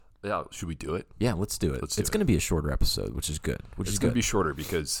Yeah, should we do it? Yeah, let's do it. It's going to be a shorter episode, which is good. It's going to be shorter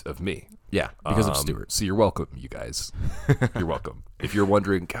because of me. Yeah, because of Stuart. So you're welcome, you guys. You're welcome. If you're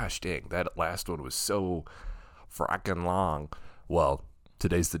wondering, gosh dang, that last one was so frickin' long. Well,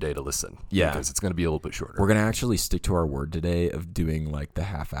 today's the day to listen. Yeah. Because it's going to be a little bit shorter. We're going to actually stick to our word today of doing like the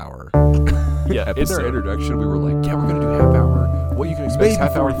half hour. Yeah, episode. In our introduction, we were like, yeah, we're going to do half hour. What you can expect is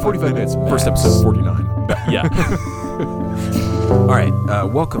half hour, 45 minutes. First episode 49. Yeah. All right,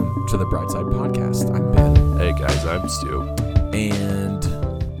 welcome to the Brightside Podcast. I'm Ben. Hey, guys, I'm Stu. And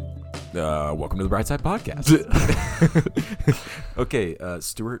welcome to the Brightside Podcast. Okay,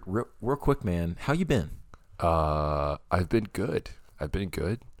 Stuart, real quick, man. How you been? I've been good.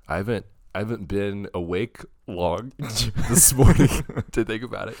 I haven't been awake long this morning to think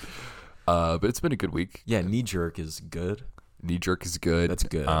about it. But it's been a good week. Yeah, knee jerk is good. Knee jerk is good. That's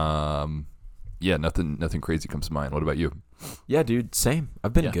good. Yeah, nothing crazy comes to mind. What about you? Yeah, dude, same.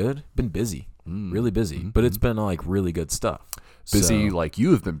 I've been good. Been busy. Really busy. But it's been like really good stuff. Busy, like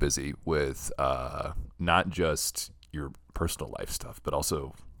you have been busy with not just your personal life stuff, but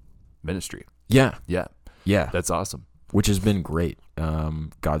also ministry. Yeah. Yeah. Yeah. That's awesome. Which has been great.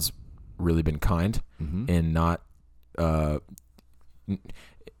 God's really been kind and not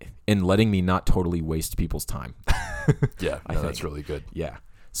in letting me not totally waste people's time. Yeah, that's really good. Yeah.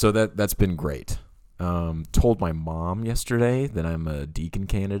 So that's been great. Told my mom yesterday that I'm a deacon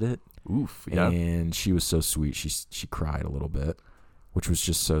candidate. Oof, yeah. And she was so sweet. She cried a little bit, which was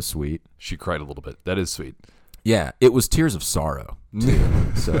just so sweet. She cried a little bit. That is sweet. Yeah, it was tears of sorrow too.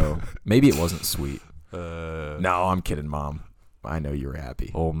 So maybe it wasn't sweet. No, I'm kidding, Mom. I know you were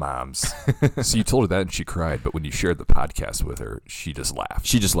happy. Oh, moms. So you told her that and she cried, but when you shared the podcast with her, she just laughed.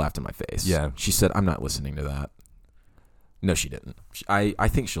 She just laughed in my face. Yeah. She said, I'm not listening to that. No, she didn't. I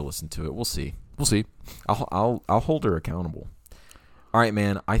think she'll listen to it. We'll see. We'll see. I'll hold her accountable. All right,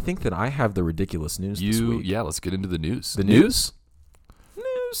 man. I think that I have the ridiculous news this week. Yeah, let's get into the news. The news?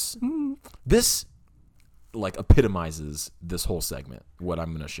 News. This like epitomizes this whole segment, what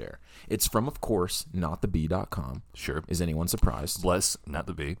I'm going to share. It's from, of course, notthebee.com. Sure. Is anyone surprised? Bless, not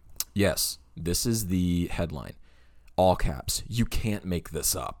the bee. Yes. This is the headline. All caps. You can't make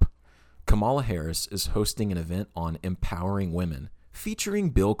this up. Kamala Harris is hosting an event on empowering women featuring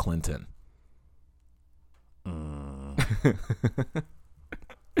Bill Clinton.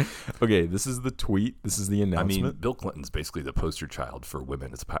 Okay, this is the tweet. This is the announcement. I mean, Bill Clinton's basically the poster child for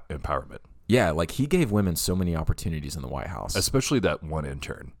women's empowerment. Yeah, like he gave women so many opportunities in the White House. Especially that one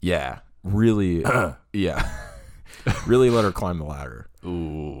intern. Yeah, really. Yeah, really let her climb the ladder.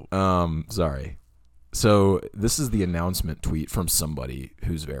 Ooh. Sorry. So this is the announcement tweet from somebody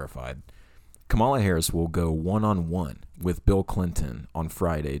who's verified. Kamala Harris will go one-on-one with Bill Clinton on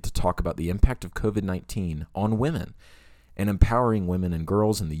Friday to talk about the impact of COVID-19 on women and empowering women and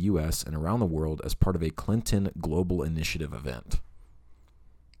girls in the U.S. and around the world as part of a Clinton Global Initiative event.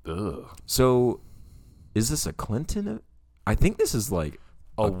 Ugh. So, is this a Clinton? I think this is like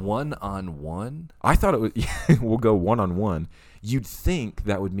a one-on-one? I thought it would. We'll go one-on-one. You'd think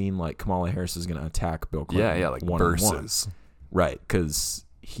that would mean like Kamala Harris is going to attack Bill Clinton. Yeah, like one-on-one. versus. Right, because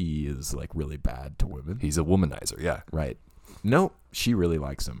he is like really bad to women. He's a womanizer, yeah. Right. No, she really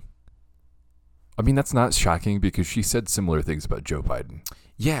likes him. I mean, that's not shocking because she said similar things about Joe Biden.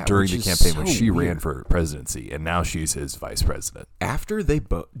 Yeah, during the campaign when she weird. ran for presidency, and now she's his vice president. After they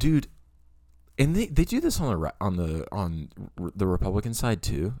both, dude, and they do this on the Republican side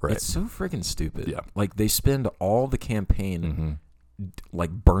too. Right. It's so freaking stupid. Yeah, like they spend all the campaign like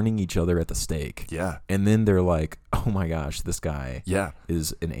burning each other at the stake. Yeah, and then they're like, "Oh my gosh, this guy,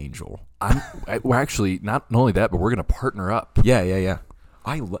 is an angel." We're actually not only that, but we're gonna partner up. Yeah.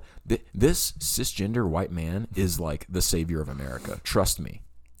 This cisgender white man is like the savior of America. Trust me,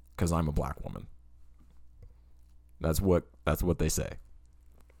 because I'm a black woman. That's what they say.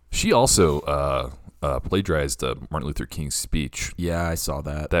 She also plagiarized Martin Luther King's speech. Yeah, I saw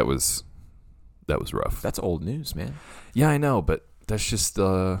that. That was rough. That's old news, man. Yeah, I know, but that's just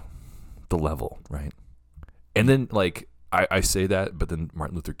the level, right? And then like I say that, but then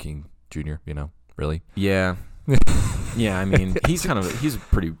Martin Luther King Jr., really? Yeah. Yeah, I mean, he's a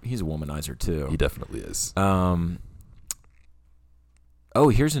womanizer too. He definitely is. Oh,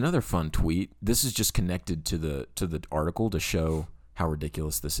 here's another fun tweet. This is just connected to the article to show how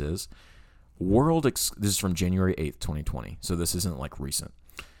ridiculous this is. This is from January 8th, 2020. So this isn't like recent.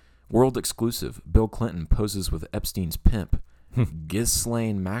 World exclusive. Bill Clinton poses with Epstein's pimp,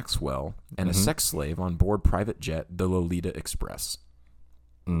 Ghislaine Maxwell, and a sex slave on board private jet, the Lolita Express.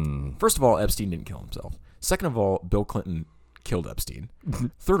 First of all, Epstein didn't kill himself. Second of all, Bill Clinton killed Epstein.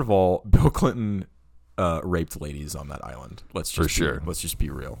 Third of all, Bill Clinton raped ladies on that island. For sure. Let's just be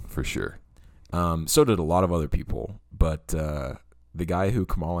real. For sure. So did a lot of other people, but the guy who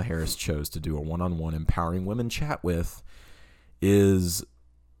Kamala Harris chose to do a one-on-one empowering women chat with is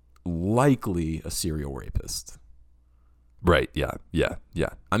likely a serial rapist. Right. Yeah.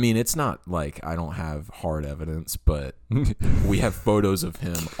 I mean, it's not like I don't have hard evidence, but we have photos of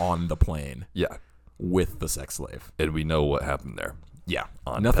him on the plane Yeah. with the sex slave. And we know what happened there Yeah.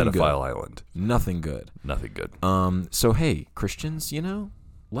 on Nothing Pedophile good. Island. Nothing good. Nothing good. So hey, Christians,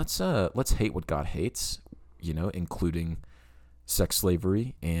 let's hate what God hates, including sex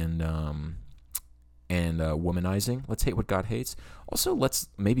slavery and womanizing. Let's hate what God hates. Also, let's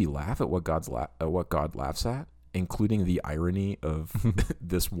maybe laugh at what what God laughs at, including the irony of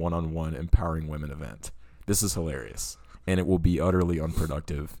this one-on-one empowering women event. This is hilarious, and it will be utterly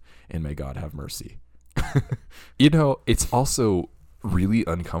unproductive, and may God have mercy. It's also really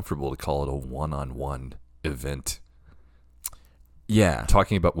uncomfortable to call it a one-on-one event. Yeah.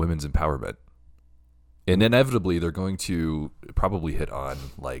 Talking about women's empowerment. And inevitably, they're going to probably hit on,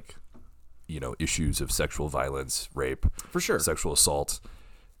 issues of sexual violence, rape, For sure. sexual assault.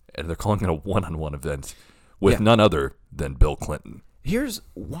 And they're calling it a one-on-one event with none other than Bill Clinton. Here's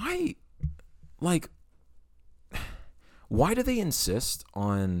why, why do they insist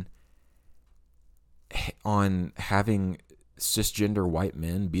on having cisgender white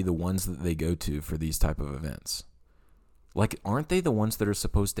men be the ones that they go to for these type of events? Aren't they the ones that are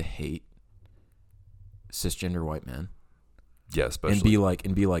supposed to hate cisgender white men? Yeah, especially.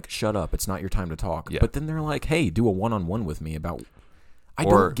 And be like, shut up, it's not your time to talk. Yeah. But then they're like, hey, do a one-on-one with me about. I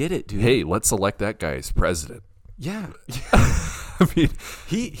Or, don't get it, dude. Hey, let's elect that guy as president. Yeah. I mean,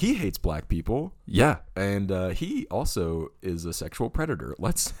 he hates black people, yeah. and he also is a sexual predator.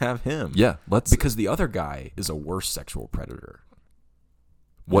 Let's have him. Yeah, let's. Because the other guy is a worse sexual predator.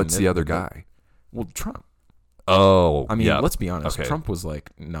 What's the other guy? Well, Trump. Oh, I mean, yeah. let's be honest. Okay. Trump was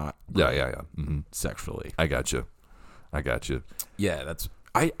not Yeah. Mm-hmm. sexually. I got you. Yeah, that's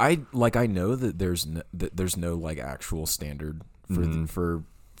I know that there's no actual standard for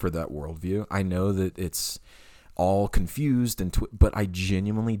for that worldview. I know that it's all confused but I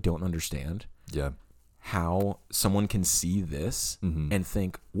genuinely don't understand Yeah. how someone can see this and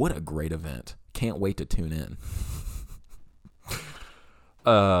think, what a great event. Can't wait to tune in.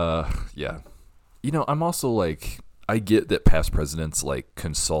 Yeah. I'm also I get that past presidents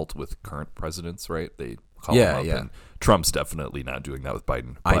consult with current presidents, right? They call them up, and Trump's definitely not doing that with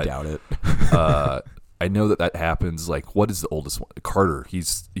Biden. I doubt it. I know that happens. What is the oldest one? Carter.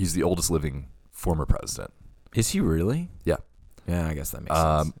 He's the oldest living former president. Is he really? Yeah. Yeah, I guess that makes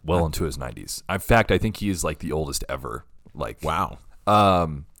sense. Well into his 90s. In fact, I think he is the oldest ever. Wow.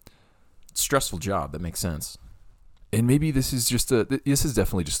 Stressful job. That makes sense. And maybe this is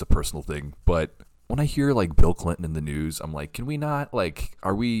definitely just a personal thing, but when I hear Bill Clinton in the news, I'm like, can we not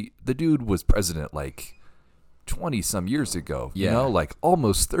the dude was president 20 some years ago,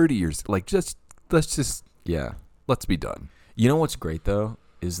 almost 30 years. Let's be done. You know what's great though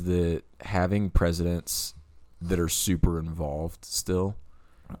is that having presidents that are super involved still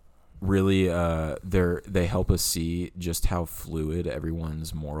really they help us see just how fluid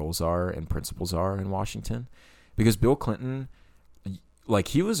everyone's morals are and principles are in Washington. Because Bill Clinton,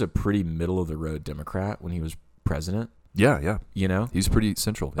 he was a pretty middle of the road Democrat when he was president. Yeah. He's pretty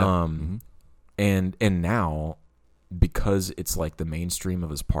central. Yeah. And now, because it's the mainstream of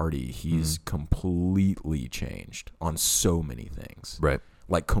his party, he's completely changed on so many things. Right.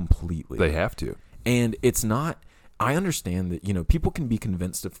 Completely. They have to. And it's not. I understand that people can be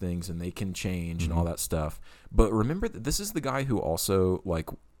convinced of things and they can change and all that stuff. But remember that this is the guy who also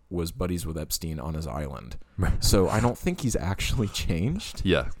was buddies with Epstein on his island. Right. So I don't think he's actually changed.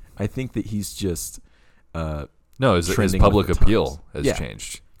 Yeah. I think that he's just his trending public with the appeal times. has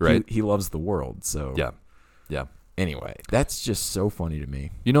changed. Right. He loves the world. So Yeah. Anyway, that's just so funny to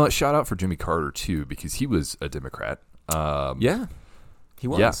me. You know what? Shout out for Jimmy Carter too, because he was a Democrat. Yeah, he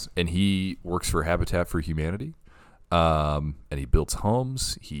was. Yeah, and he works for Habitat for Humanity, and he builds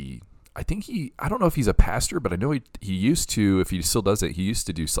homes. I don't know if he's a pastor, but I know he used to. If he still does it, he used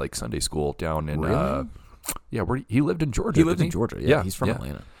to do Sunday school down in. Really? Where he lived in Georgia. He lived in Georgia. Yeah, he's from yeah.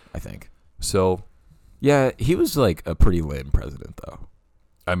 Atlanta, I think. So, yeah, he was a pretty lame president, though.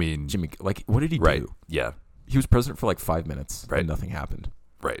 I mean, Jimmy, what did he right? do? Yeah, he was president for 5 minutes, right? And nothing happened,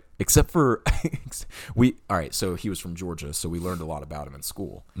 right? Except for all right. So he was from Georgia, so we learned a lot about him in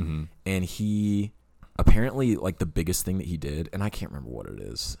school, and he apparently the biggest thing that he did, and I can't remember what it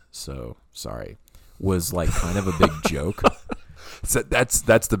is, so sorry, was kind of a big joke. So that's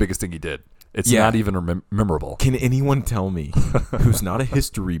the biggest thing he did. It's Yeah. not even memorable. Can anyone tell me who's not a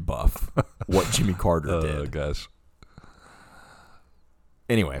history buff what Jimmy Carter Oh did? gosh.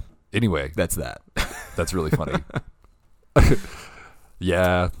 Anyway, That's that. that's really funny.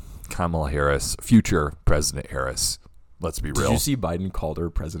 Yeah, Kamala Harris, future President Harris. Let's be Did real. you see Biden called her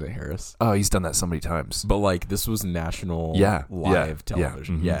President Harris? Oh, he's done that so many times. But like this was national Yeah, live yeah, yeah,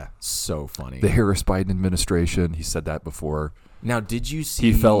 television. mhm. Yeah, so funny. The Harris Biden administration. He said that before. Now, did you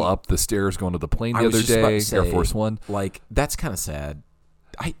see He fell up the stairs going to the plane I the was other just about day. to Air say, Force One. Like that's kind of sad.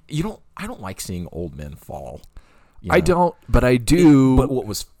 I don't like seeing old men fall. you I know? don't, but I do. But what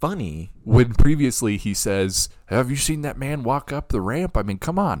was funny? when previously he says, "Have you seen that man walk up the ramp? I mean,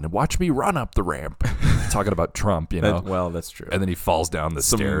 come on, watch me run up the ramp." Talking about Trump, you know. Well, that's true. And then he falls down the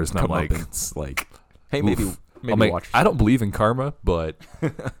Some stairs, and I'm like, comeuppance, hey, maybe oof. maybe I'm like, watch. I don't believe in karma, but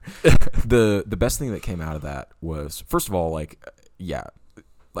The best thing that came out of that was, first of all,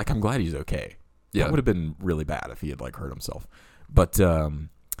 I'm glad he's okay. Yeah. That would have been really bad if he had hurt himself. But the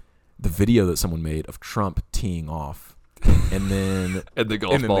video that someone made of Trump teeing off, and then and the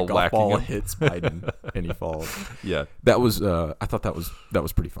golf and then ball the golf whacking ball him. hits Biden and he falls. Yeah. That was I thought that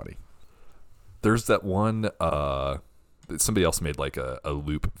was pretty funny. There's that one that somebody else made like a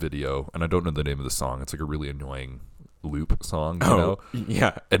loop video, and I don't know the name of the song. It's like a really annoying loop song, you know?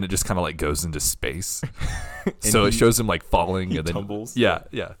 yeah. And it just kind of like goes into space. So it shows him like falling he and then tumbles. Yeah.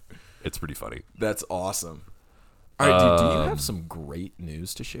 It's pretty funny. That's awesome. All right, dude, do you Um, have some great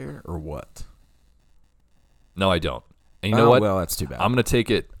news to share or what? No, I don't. And you know what? Well, that's too bad. I'm gonna take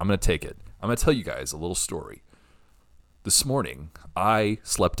it. I'm gonna tell you guys a little story. This morning, I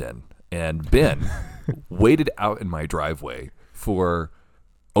slept in, and Ben waited out in my driveway for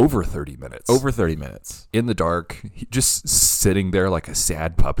over 30 minutes. Over 30 minutes. In the dark, just sitting there like a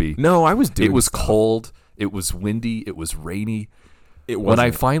sad puppy. No, I was doing It was stuff. cold. It was windy. It was rainy. It When I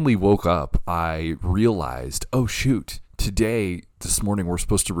wasn't. finally woke up, I realized, oh shoot, this morning we're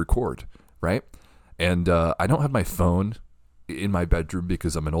supposed to record, right? And I don't have my phone in my bedroom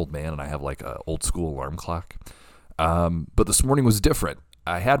because I'm an old man and I have like a old school alarm clock. But this morning was different.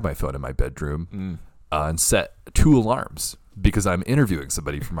 I had my phone in my bedroom and set 2 alarms because I'm interviewing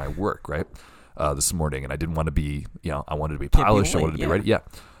somebody for my work, right? This morning, and I didn't want to be, I wanted to be Can't be polished. I late, wanted to be yeah. ready.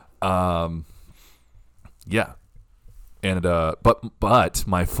 Yeah. Yeah. And but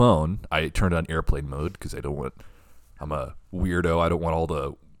my phone, I turned on airplane mode because I'm a weirdo. I don't want all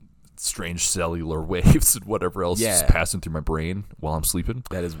the strange cellular waves and whatever else just passing through my brain while I'm sleeping.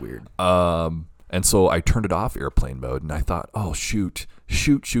 That is weird. And so I turned it off airplane mode, and I thought, oh shoot.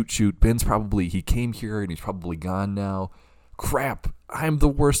 Ben's he came here and he's probably gone now. Crap, I'm the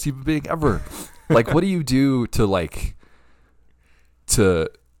worst human being ever. Like, what do you do to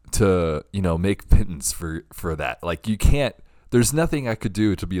make pittance for that? Like, you can't. There's nothing I could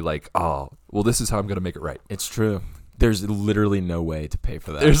do to be like, oh, well, this is how I'm gonna make it right. It's true. There's literally no way to pay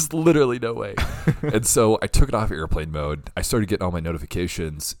for that. There's literally no way. And so I took it off airplane mode. I started getting all my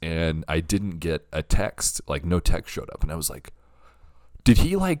notifications, and I didn't get a text. Like, no text showed up, and I was like, did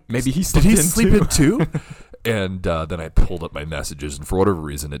he Maybe he did slept he in sleep too? in too? And then I pulled up my messages, and for whatever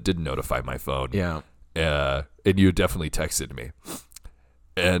reason, it didn't notify my phone. Yeah. And you definitely texted me,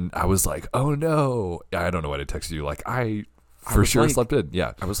 and I was like, oh no. I don't know what I texted you. Like, I for was sure like- slept in.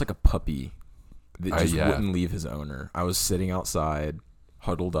 Yeah. I was like a puppy that just yeah. wouldn't leave his owner. I was sitting outside,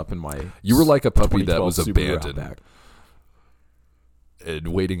 huddled up in my. You were like a puppy that 2012 was Subaru abandoned Outback. and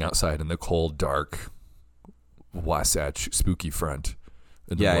waiting outside in the cold, dark Wasatch spooky front.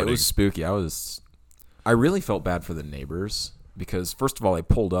 In the Yeah, it morning. was spooky. I really felt bad for the neighbors because first of all, I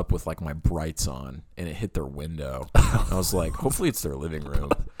pulled up with like my brights on and it hit their window. I was like, hopefully it's their living room,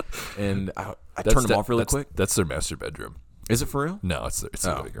 and I turned them off really quick. That's their master bedroom. Is it for real? No, it's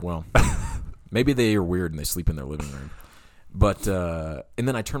their living room. Well, maybe they are weird and they sleep in their living room. But and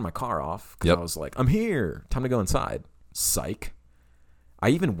then I turned my car off because Yep. I was like, I'm here. Time to go inside. Psych. I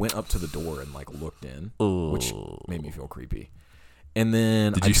even went up to the door and looked in, which made me feel creepy. And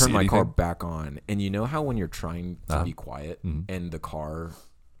then Did I you turned see my car anything? back on. And you know how when you're trying to be quiet Mhm. and the car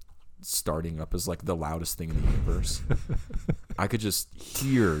starting up is the loudest thing in the universe? I could just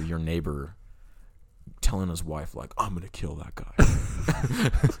hear your neighbor telling his wife, I'm going to kill that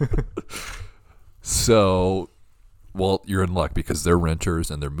guy. So, well, you're in luck because they're renters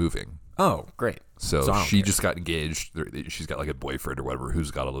and they're moving. Oh, great. So, So I don't she care. just got engaged. She's got a boyfriend or whatever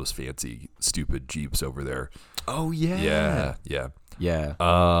who's got all those fancy, stupid Jeeps over there. Oh, yeah. Yeah. Yeah.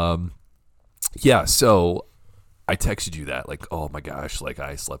 Yeah. So I texted you that oh my gosh,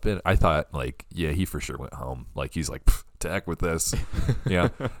 I slept in. I thought yeah, he for sure went home. He's to heck with this. Yeah.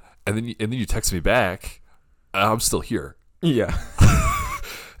 And then you text me back. I'm still here. Yeah.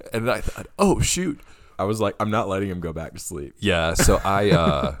 And I thought, oh shoot. I was like, I'm not letting him go back to sleep. Yeah, so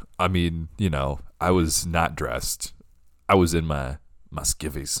I mean, I was not dressed. I was in my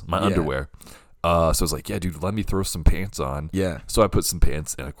skivvies, my underwear. So I was like, yeah, dude, let me throw some pants on. Yeah. So I put some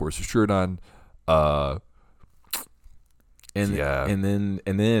pants and of course a shirt on. And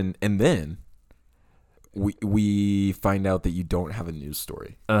then we find out that you don't have a news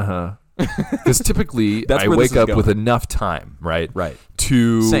story. Because typically That's I where this wake is up going. with enough time, right? Right.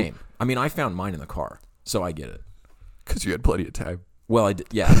 To Same. I mean, I found mine in the car, so I get it. because you had plenty of time. Well, I did,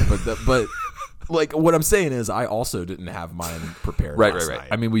 yeah, but like what I'm saying is, I also didn't have mine prepared. Right. last night.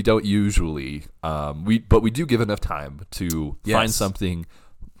 I mean, we don't usually, but we do give enough time to find Yes. something,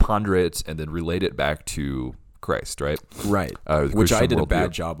 ponder it, and then relate it back to Christ, right? right, The which I Christian did a worldview.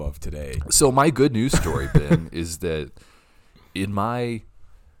 bad job of today. So my good news story, Ben, is that in my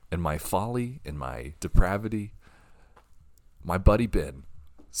folly, in my depravity, my buddy Ben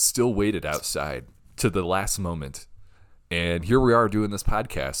still waited outside to the last moment. And here we are doing this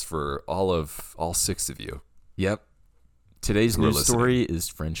podcast for all 6 of you. Yep. Today's Who are news listening. story is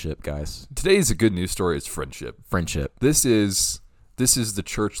friendship, guys. Today's a good news story is friendship. Friendship. This is the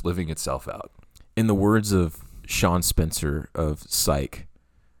church living itself out. In the words of Sean Spencer of Psych,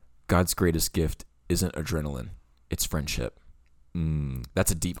 God's greatest gift isn't adrenaline, it's friendship.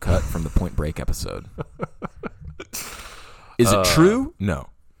 That's a deep cut from the Point Break episode. Is it true? No.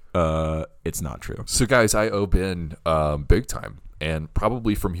 It's not true. So guys, I owe Ben big time. And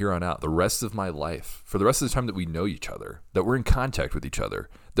probably from here on out, the rest of my life, for the rest of the time that we know each other, that we're in contact with each other,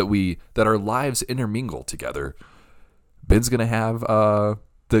 that our lives intermingle together, Ben's gonna have the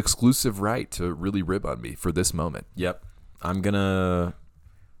exclusive right to really rib on me for this moment. Yep.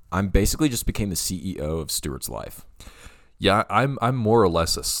 I'm basically just became the CEO of Stuart's life. Yeah, I'm more or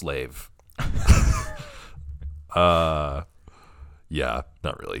less a slave. Yeah,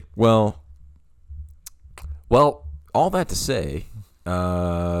 not really. Well, Well, all that to say,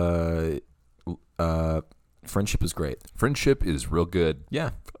 friendship is great. friendship is real good.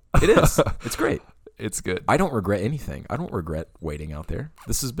 Yeah, it is. It's great. It's good. I don't regret anything. I don't regret waiting out there.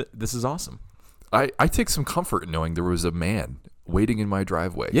 This is awesome. I take some comfort in knowing there was a man waiting in my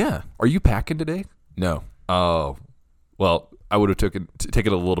driveway. Yeah. Are you packing today? No. Oh, well, I would have taken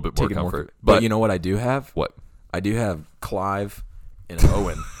a little bit more Taking more- comfort. But you know what I do have? What? I do have Clive and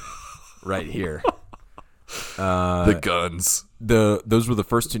Owen right here. The guns. Those were the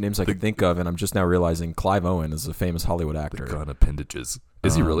first 2 names I could think of, and I'm just now realizing Clive Owen is a famous Hollywood actor. Gun appendages.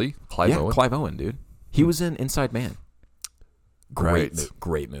 Is he really? Clive yeah, Owen? Clive Owen, dude. He was in Inside Man. Great, Right.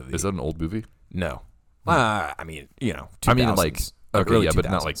 great movie. Is that an old movie? No. I mean, 2000s, I mean, like, okay, early yeah, but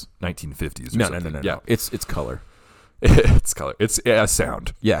not like 2000s. 1950s or No, something. no. Yeah. It's color. It's color. It's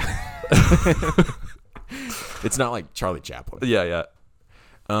sound. Yeah. It's not like Charlie Chaplin. Yeah.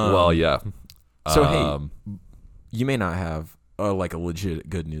 Well, yeah. So hey, you may not have like a legit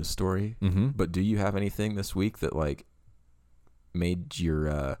good news story, but do you have anything this week that like made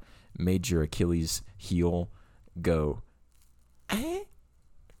your Achilles heel go? Eh?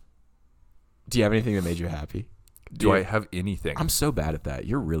 Do you have anything that made you happy? Do I have anything I'm so bad at that.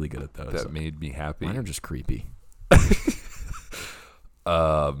 You're really good at those. that made me happy? Mine are just creepy.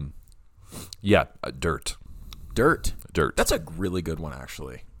 Yeah, dirt. Dirt. That's That's a really good one,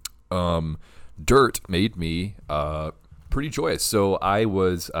 actually. dirt made me pretty joyous. So I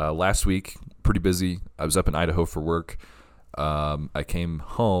was last week pretty busy. I was up in Idaho for work. I came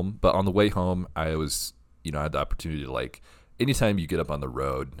home, but on the way home, I was, I had the opportunity to like, anytime you get up on the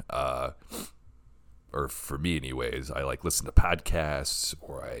road, or for me anyways, I like listen to podcasts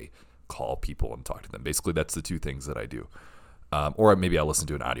or I call people and talk to them. Basically, that's the 2 things that I do. Or maybe I'll listen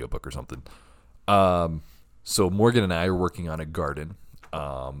to an audiobook or something. So Morgan and I are working on a garden.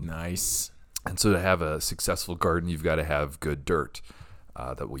 Nice. And so to have a successful garden, you've got to have good dirt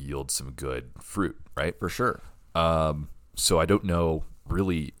that will yield some good fruit, right? For sure. So I don't know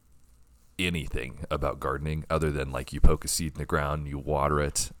really anything about gardening other than like you poke a seed in the ground, you water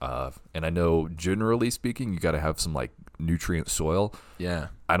it. And I know generally speaking, you got to have some like nutrient soil. Yeah.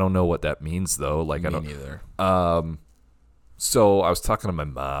 I don't know what that means though. Like Me I don't neither. So I was talking to my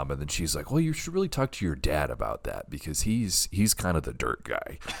mom, and then she's like, "Well, you should really talk to your dad about that because he's kind of the dirt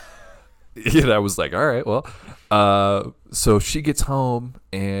guy." And I was like, "All right, well." So she gets home,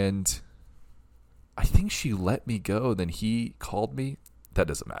 and I think she let me go. Then he called me. That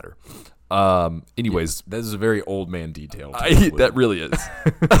doesn't matter. Anyways, That is a very old man detail. that really is.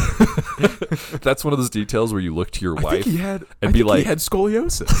 That's one of those details where you look to your wife he had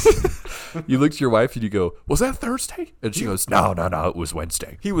scoliosis. you look to your wife and you go, "Was that Thursday?" And she goes, "No, it was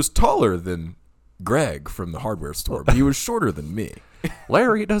Wednesday." He was taller than Greg from the hardware store, but he was shorter than me.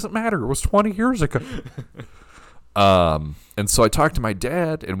 Larry, it doesn't matter. It was 20 years ago. And so I talked to my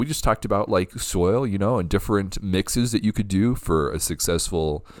dad, and we just talked about like soil, and different mixes that you could do for a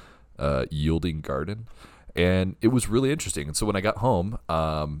successful yielding garden. And it was really interesting. And so when I got home,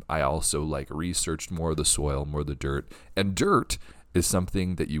 I also like researched more of the soil, more of the dirt. And dirt is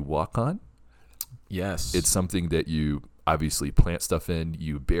something that you walk on. Yes. It's something that you obviously plant stuff in.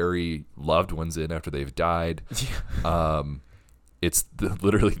 You bury loved ones in after they've died. It's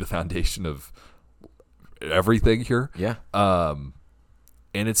literally the foundation of everything here. Yeah. And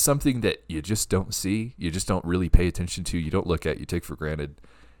it's something that you just don't see. You just don't really pay attention to. You don't look at. You take for granted.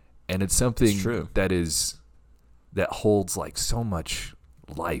 And it's something that holds like so much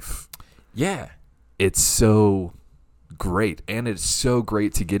life. Yeah. It's so great. And it's so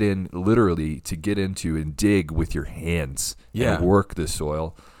great to get in, literally to get into and dig with your hands and work the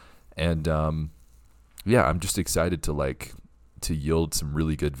soil. And I'm just excited to yield some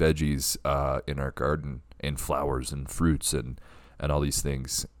really good veggies in our garden, and flowers and fruits and all these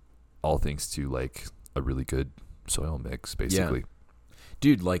things, all thanks to like a really good soil mix, basically. Yeah.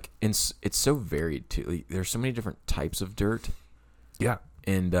 Dude, like it's so varied too. Like, there's so many different types of dirt. Yeah.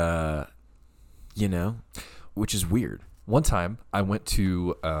 And which is weird. One time I went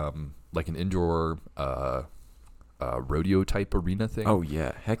to like an indoor rodeo type arena thing. Oh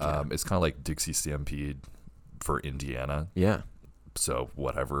yeah, heck yeah. It's kind of like Dixie Stampede for Indiana. Yeah. So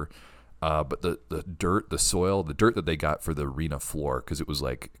whatever. But the dirt, the soil, the dirt that they got for the arena floor, because it was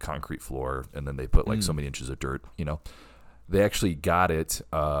like concrete floor, and then they put like so many inches of dirt, they actually got it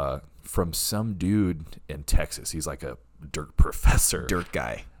from some dude in Texas. He's like a dirt professor. Dirt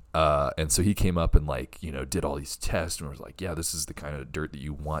guy. And so he came up and did all these tests and was like, yeah, this is the kind of dirt that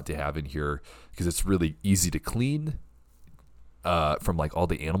you want to have in here, because it's really easy to clean from like all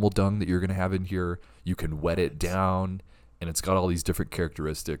the animal dung that you're going to have in here. You can wet it down, and it's got all these different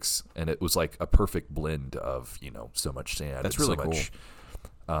characteristics, and it was like a perfect blend of, so much sand. That's and really so cool. much,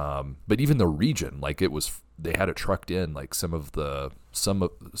 but even the region, like they had it trucked in, like some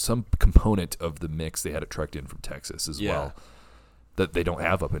component of the mix, they had it trucked in from Texas as well, that they don't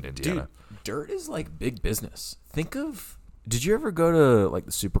have up in Indiana. Dude, dirt is like big business. Did you ever go to like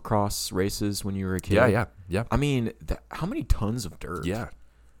the Supercross races when you were a kid? Yeah. I mean, how many tons of dirt? Yeah.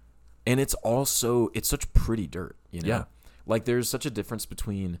 And it's such pretty dirt, Yeah. Like there's such a difference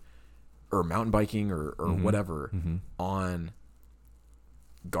between, or mountain biking or whatever, on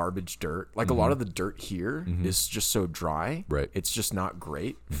garbage dirt. Like a lot of the dirt here is just so dry. Right. It's just not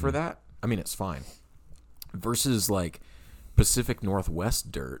great for that. I mean, it's fine. Versus like Pacific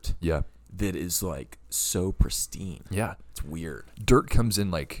Northwest dirt. Yeah. That is like so pristine. Yeah. It's weird. Dirt comes in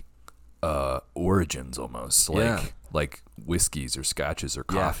like origins almost, like whiskeys or scotches or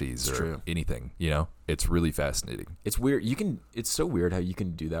coffees or anything, It's really fascinating. It's weird. It's so weird how you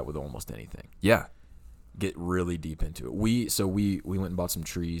can do that with almost anything. Yeah. Get really deep into it. We went and bought some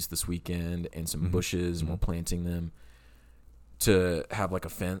trees this weekend and some bushes, and we're planting them to have like a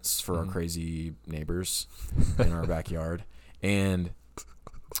fence for our crazy neighbors in our backyard. And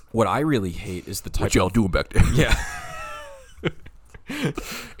what I really hate is the type What y'all doing back there? Yeah.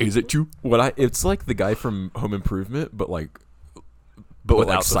 Is it you? It's like the guy from Home Improvement, but without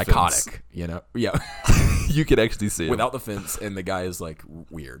like psychotic, Yeah. You can actually see him. Without the fence, and the guy is like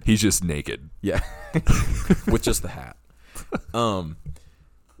weird. He's just naked. Yeah. With just the hat.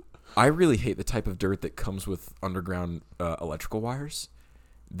 I really hate the type of dirt that comes with underground electrical wires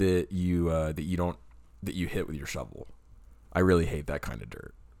that you hit with your shovel. I really hate that kind of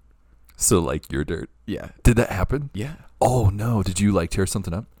dirt. So like your dirt. Yeah. Did that happen? Yeah. Oh no! Did you tear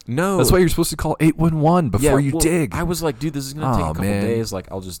something up? No. That's why you're supposed to call 811 before you dig. I was like, dude, this is gonna take a couple days.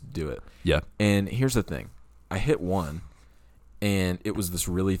 Like, I'll just do it. Yeah. And here's the thing, I hit one, and it was this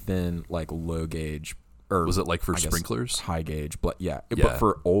really thin, like low gauge. Or was it like for sprinklers? High gauge, but but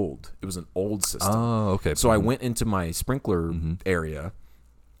for old. It was an old system. Oh, okay. So I went into my sprinkler area,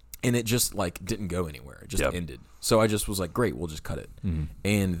 and it just like didn't go anywhere. It just ended. So I just was like, great, we'll just cut it.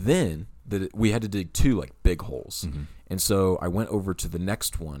 And then we had to dig two like big holes. And so I went over to the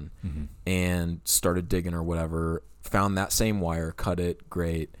next one and started digging or whatever, found that same wire, cut it,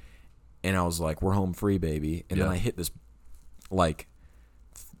 great. And I was like, we're home free, baby. And then I hit this like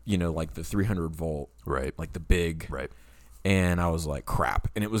the 300 volt, right? Like the big, right? And I was like, crap.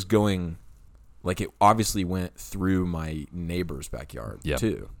 And it was going, like, it obviously went through my neighbor's backyard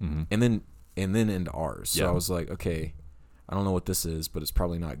too, and then into ours. So I was like, okay, I don't know what this is, but it's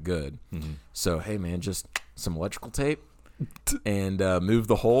probably not good. So hey, man, just some electrical tape and move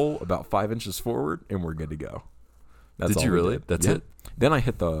the hole about 5 inches forward, and we're good to go. That's Did all you we really? did. That's Yeah. it? Then I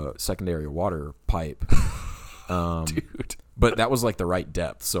hit the secondary water pipe. Dude. But that was like the right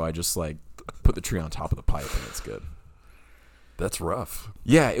depth, so I just like put the tree on top of the pipe and it's good. That's rough.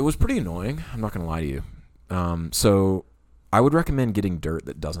 Yeah, it was pretty annoying. I'm not gonna lie to you. So I would recommend getting dirt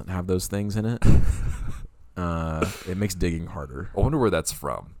that doesn't have those things in it. It makes digging harder. I wonder where that's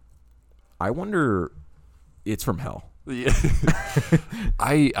from. I wonder. It's from hell. Yeah.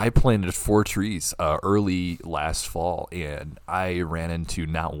 I planted 4 trees early last fall, and I ran into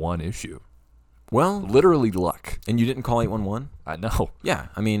not one issue. Well, Literally luck. and you didn't call 811? I know. Yeah,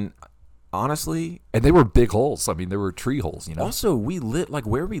 I mean, honestly. And they were big holes. I mean, they were tree holes, you know? Also, we lit like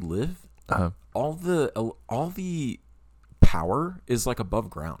where we live. Uh-huh. All the power is like above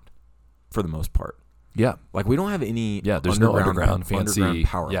ground, for the most part. Yeah. Like we don't have any. There's no underground fancy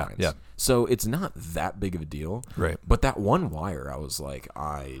power yeah, lines. Yeah. So it's not that big of a deal. Right. But that one wire, I was like,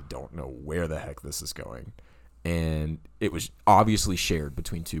 I don't know where the heck this is going. And it was obviously shared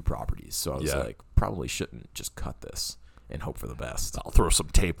between 2 properties. So I was like, probably shouldn't just cut this and hope for the best. I'll throw some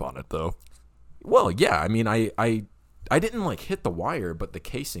tape on it, though. Well, yeah. I mean, I didn't like hit the wire, but the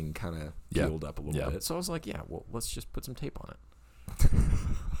casing kind of peeled up a little bit. So I was like, yeah, well, let's just put some tape on it.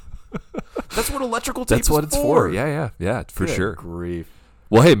 That's what electrical tape is for. That's what it's for. Yeah, for Good sure. grief.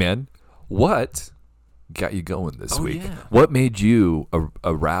 Well, hey, man, what got you going this week? Yeah. What made you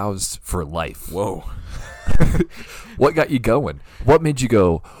aroused for life? Whoa. What got you going? What made you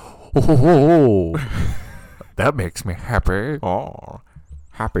go, oh, that makes me happy? Oh,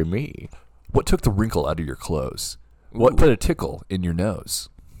 happy me. What took the wrinkle out of your clothes? What put a tickle in your nose?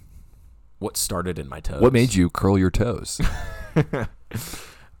 What started in my toes? What made you curl your toes?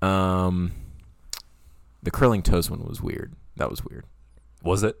 The curling toes one was weird. That was weird.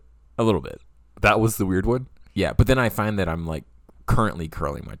 Was it? A little bit. That was the weird one? Yeah, but then I find that I'm like currently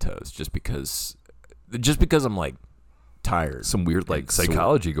curling my toes just because I'm like tired. Some weird like And sore.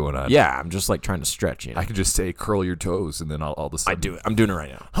 psychology going on. Yeah, I'm just like trying to stretch, you know. I could just say curl your toes and then all of a I sudden. do it. I'm doing it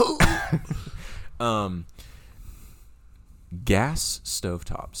right now. Gas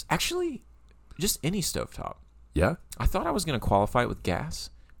stovetops. Actually, just any stovetop. Yeah? I thought I was going to qualify it with gas,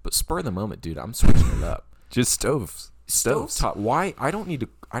 but spur of the moment, dude, I'm switching it up. Just stoves. Stovetop. Why? I don't need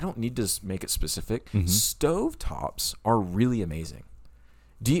to make it specific. Stovetops are really amazing.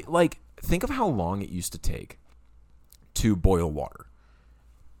 Do you think of how long it used to take to boil water?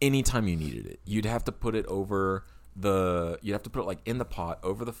 Anytime you needed it, you'd have to put it like in the pot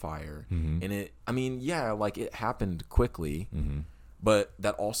over the fire, and it happened quickly, but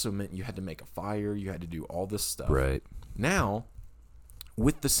that also meant you had to make a fire, you had to do all this stuff. Right. Now,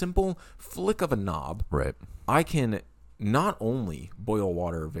 with the simple flick of a knob, Right. I can not only boil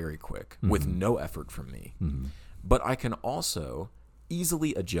water very quick with no effort from me, but I can also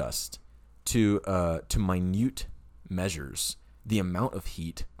easily adjust to minute measures the amount of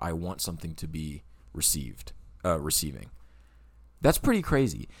heat I want something to be receiving. That's pretty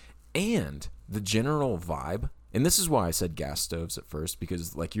crazy. And the general vibe, and this is why I said gas stoves at first,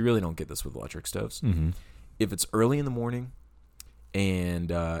 because like you really don't get this with electric stoves. If it's early in the morning and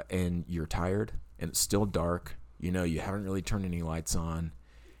you're tired and it's still dark, you know, you haven't really turned any lights on,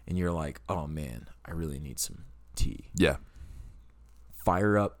 and you're like, oh man, I really need some tea. Yeah.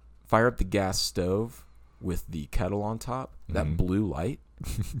 Fire up the gas stove with the kettle on top. That blue light,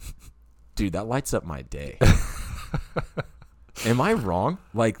 dude, that lights up my day. Am I wrong?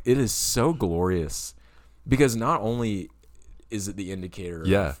 Like, it is so glorious because not only is it the indicator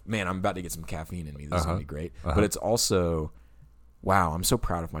of, man, I'm about to get some caffeine in me. This is going to be great. But it's also, wow, I'm so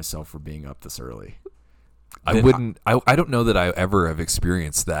proud of myself for being up this early. I don't know that I ever have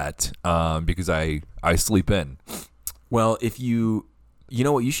experienced that because I sleep in. Well, if you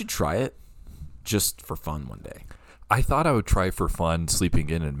know what, you should try it just for fun one day. I thought I would try for fun sleeping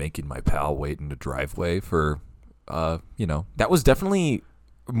in and making my pal wait in the driveway for, That was definitely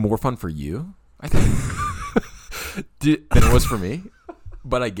more fun for you, I think, Did, than it was for me.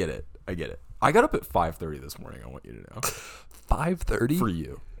 But I get it. I got up at 5:30 this morning, I want you to know. 5:30? For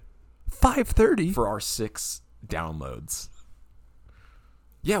you. 5:30? For our 6 downloads.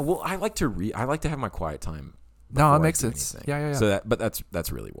 Yeah, well, I like to have my quiet time. No, before it I makes do sense. anything. Yeah. So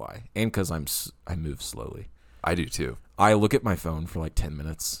that's really why, and because I move slowly. I do too. I look at my phone for like 10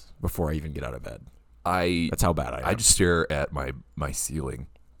 minutes before I even get out of bed. That's how bad I am. I just stare at my ceiling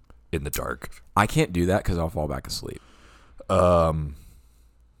in the dark. I can't do that because I'll fall back asleep. Yeah,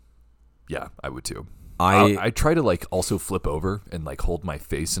 I would too. I try to like also flip over and like hold my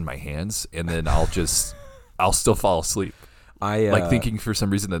face in my hands, and then I'll still fall asleep. Like thinking for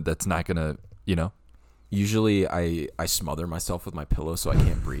some reason that's not gonna, Usually I smother myself with my pillow so I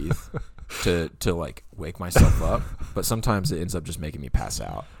can't breathe. to like wake myself up, but sometimes it ends up just making me pass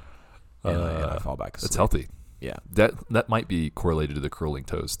out, and I fall back asleep. It's healthy. Yeah, That might be correlated to the curling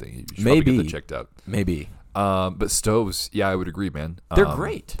toes thing. You should probably get that checked out. Maybe. But stoves, yeah, I would agree, man. They're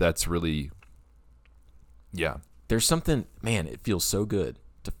great. That's really, yeah. There's something, man. It feels so good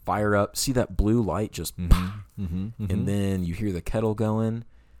to fire up, see that blue light just, and then you hear the kettle going,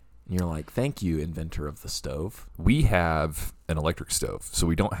 and you're like, "Thank you, inventor of the stove." We have an electric stove, so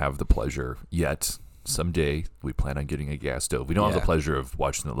we don't have the pleasure yet. Someday we plan on getting a gas stove. We don't have the pleasure of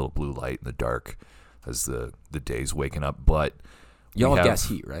watching the little blue light in the dark as the day's waking up, but y'all have gas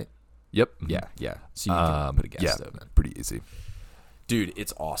heat, right? Yep. Yeah. So you can put a gas stove in. Pretty easy. Dude,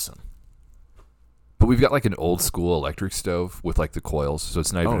 it's awesome. But we've got like an old school electric stove with like the coils, so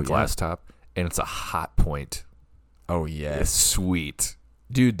it's not even a glass top, and it's a hot point. Oh, yes. It's sweet.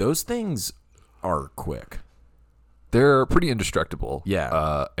 Dude, those things are quick. They're pretty indestructible.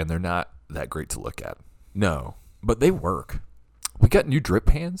 Yeah. And they're not that great to look at. No, but they work. We got new drip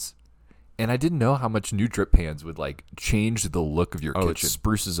pans. And I didn't know how much new drip pans would like change the look of your kitchen. It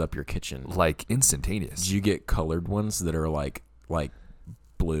spruces up your kitchen like instantaneous. Do you get colored ones that are like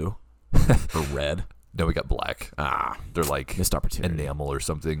blue or red? No, we got black. They're like missed opportunity. Enamel or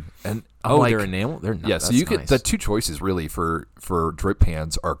something. And they're enamel. They're not. Yeah, so you get the two choices really for drip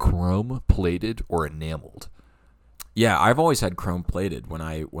pans are chrome plated or enameled. Yeah, I've always had chrome plated when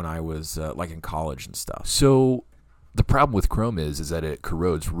I was like in college and stuff. So the problem with chrome is that it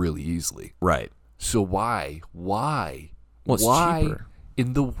corrodes really easily. Right. So why well, it's cheaper.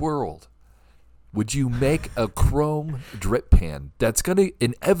 In the world would you make a chrome drip pan that's going to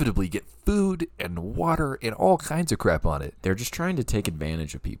inevitably get food and water and all kinds of crap on it? They're just trying to take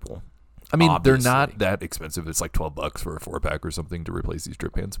advantage of people. I mean, obviously. They're not that expensive. It's like $12 for a 4-pack or something to replace these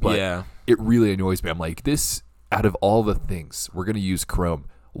drip pans. But yeah, it really annoys me. I'm like, this, out of all the things, we're going to use chrome.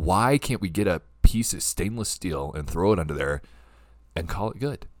 Why can't we get a piece of stainless steel and throw it under there and call it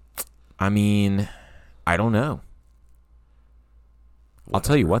good? I mean, I don't know. I'll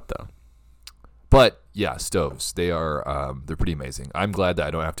tell you what, though. But yeah, stoves, they're pretty amazing. I'm glad that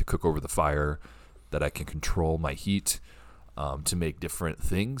I don't have to cook over the fire, that I can control my heat to make different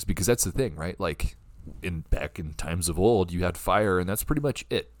things, because that's the thing, right? Like back in times of old, you had fire and that's pretty much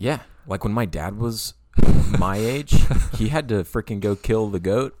it. Yeah, like when my dad was my age, he had to freaking go kill the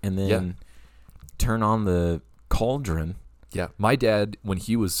goat and then turn on the cauldron. Yeah, my dad, when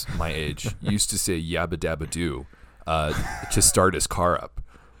he was my age, used to say "yabba dabba doo" to start his car up,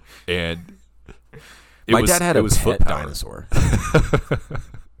 and my dad had a pet dinosaur.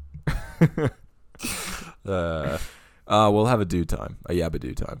 We'll have a do time, a yabba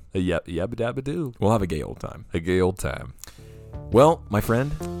do time, a yabba dabba doo. We'll have a gay old time, a gay old time. Well, my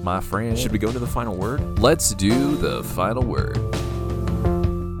friend, should we go to the final word? Let's do the final word.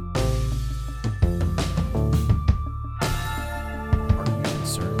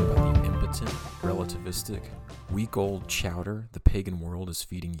 Relativistic, week-old chowder the pagan world is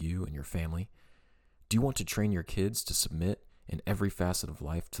feeding you and your family? Do you want to train your kids to submit in every facet of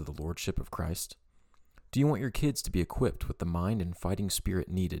life to the lordship of Christ? Do you want your kids to be equipped with the mind and fighting spirit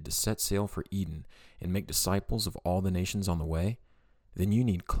needed to set sail for Eden and make disciples of all the nations on the way? Then you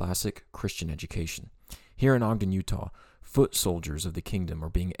need classic Christian education. Here in Ogden, Utah, foot soldiers of the kingdom are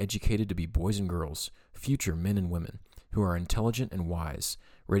being educated to be boys and girls, future men and women, who are intelligent and wise,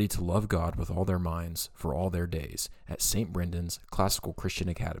 ready to love God with all their minds for all their days at St. Brendan's Classical Christian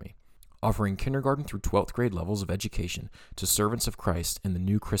Academy, offering kindergarten through 12th grade levels of education to servants of Christ in the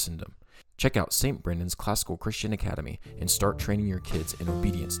new Christendom. Check out St. Brendan's Classical Christian Academy and start training your kids in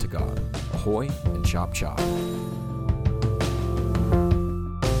obedience to God. Ahoy and chop chop.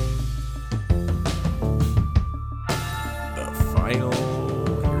 The final,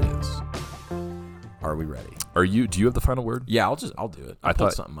 here it is. Are we ready? Do you have the final word? Yeah, I'll do it. I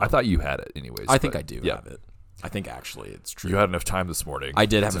thought you had it anyways. I think I do have it. I think actually it's true. You had enough time this morning. I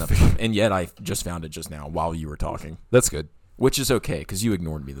did have enough time, and yet I just found it just now while you were talking. That's good. Which is okay, because you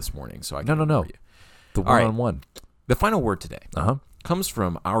ignored me this morning, so I can No. you. The one-on-one. The final word today comes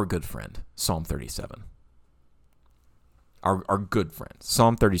from our good friend, Psalm 37. Our good friend,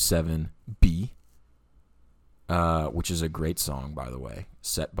 Psalm 37b, which is a great song, by the way,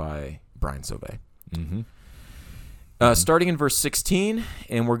 set by Brian Sauvé. Mm-hmm. Starting in verse 16,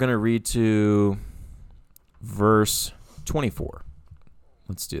 and we're going to read to verse 24.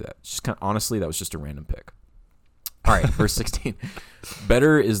 Let's do that. Just honestly, that was just a random pick. All right, verse 16.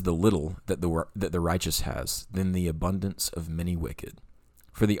 Better is the little that the righteous has than the abundance of many wicked.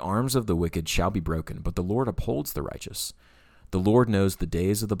 For the arms of the wicked shall be broken, but the Lord upholds the righteous. The Lord knows the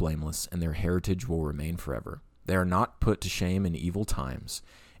days of the blameless, and their heritage will remain forever. They are not put to shame in evil times,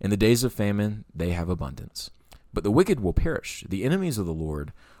 In the days of famine, they have abundance. But the wicked will perish. The enemies of the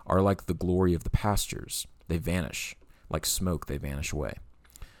Lord are like the glory of the pastures. They vanish. Like smoke, they vanish away.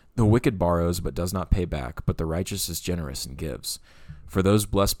 The wicked borrows, but does not pay back, but the righteous is generous and gives. For those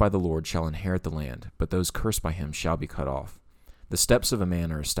blessed by the Lord shall inherit the land, but those cursed by him shall be cut off. The steps of a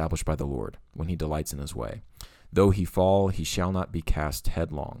man are established by the Lord, when he delights in his way. Though he fall, he shall not be cast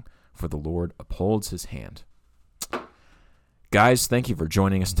headlong, for the Lord upholds his hand. Guys, thank you for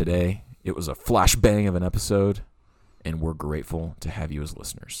joining us today. It was a flashbang of an episode, and we're grateful to have you as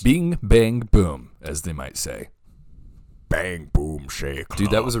listeners. Bing, bang, boom, as they might say. Bang, boom, shake.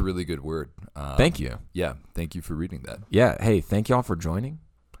 Dude, that was a really good word. Thank you. Yeah, thank you for reading that. Yeah, hey, thank y'all for joining.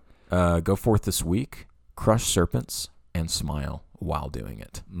 Go forth this week, crush serpents, and smile while doing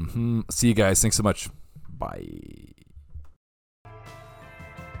it. See you guys. Thanks so much. Bye.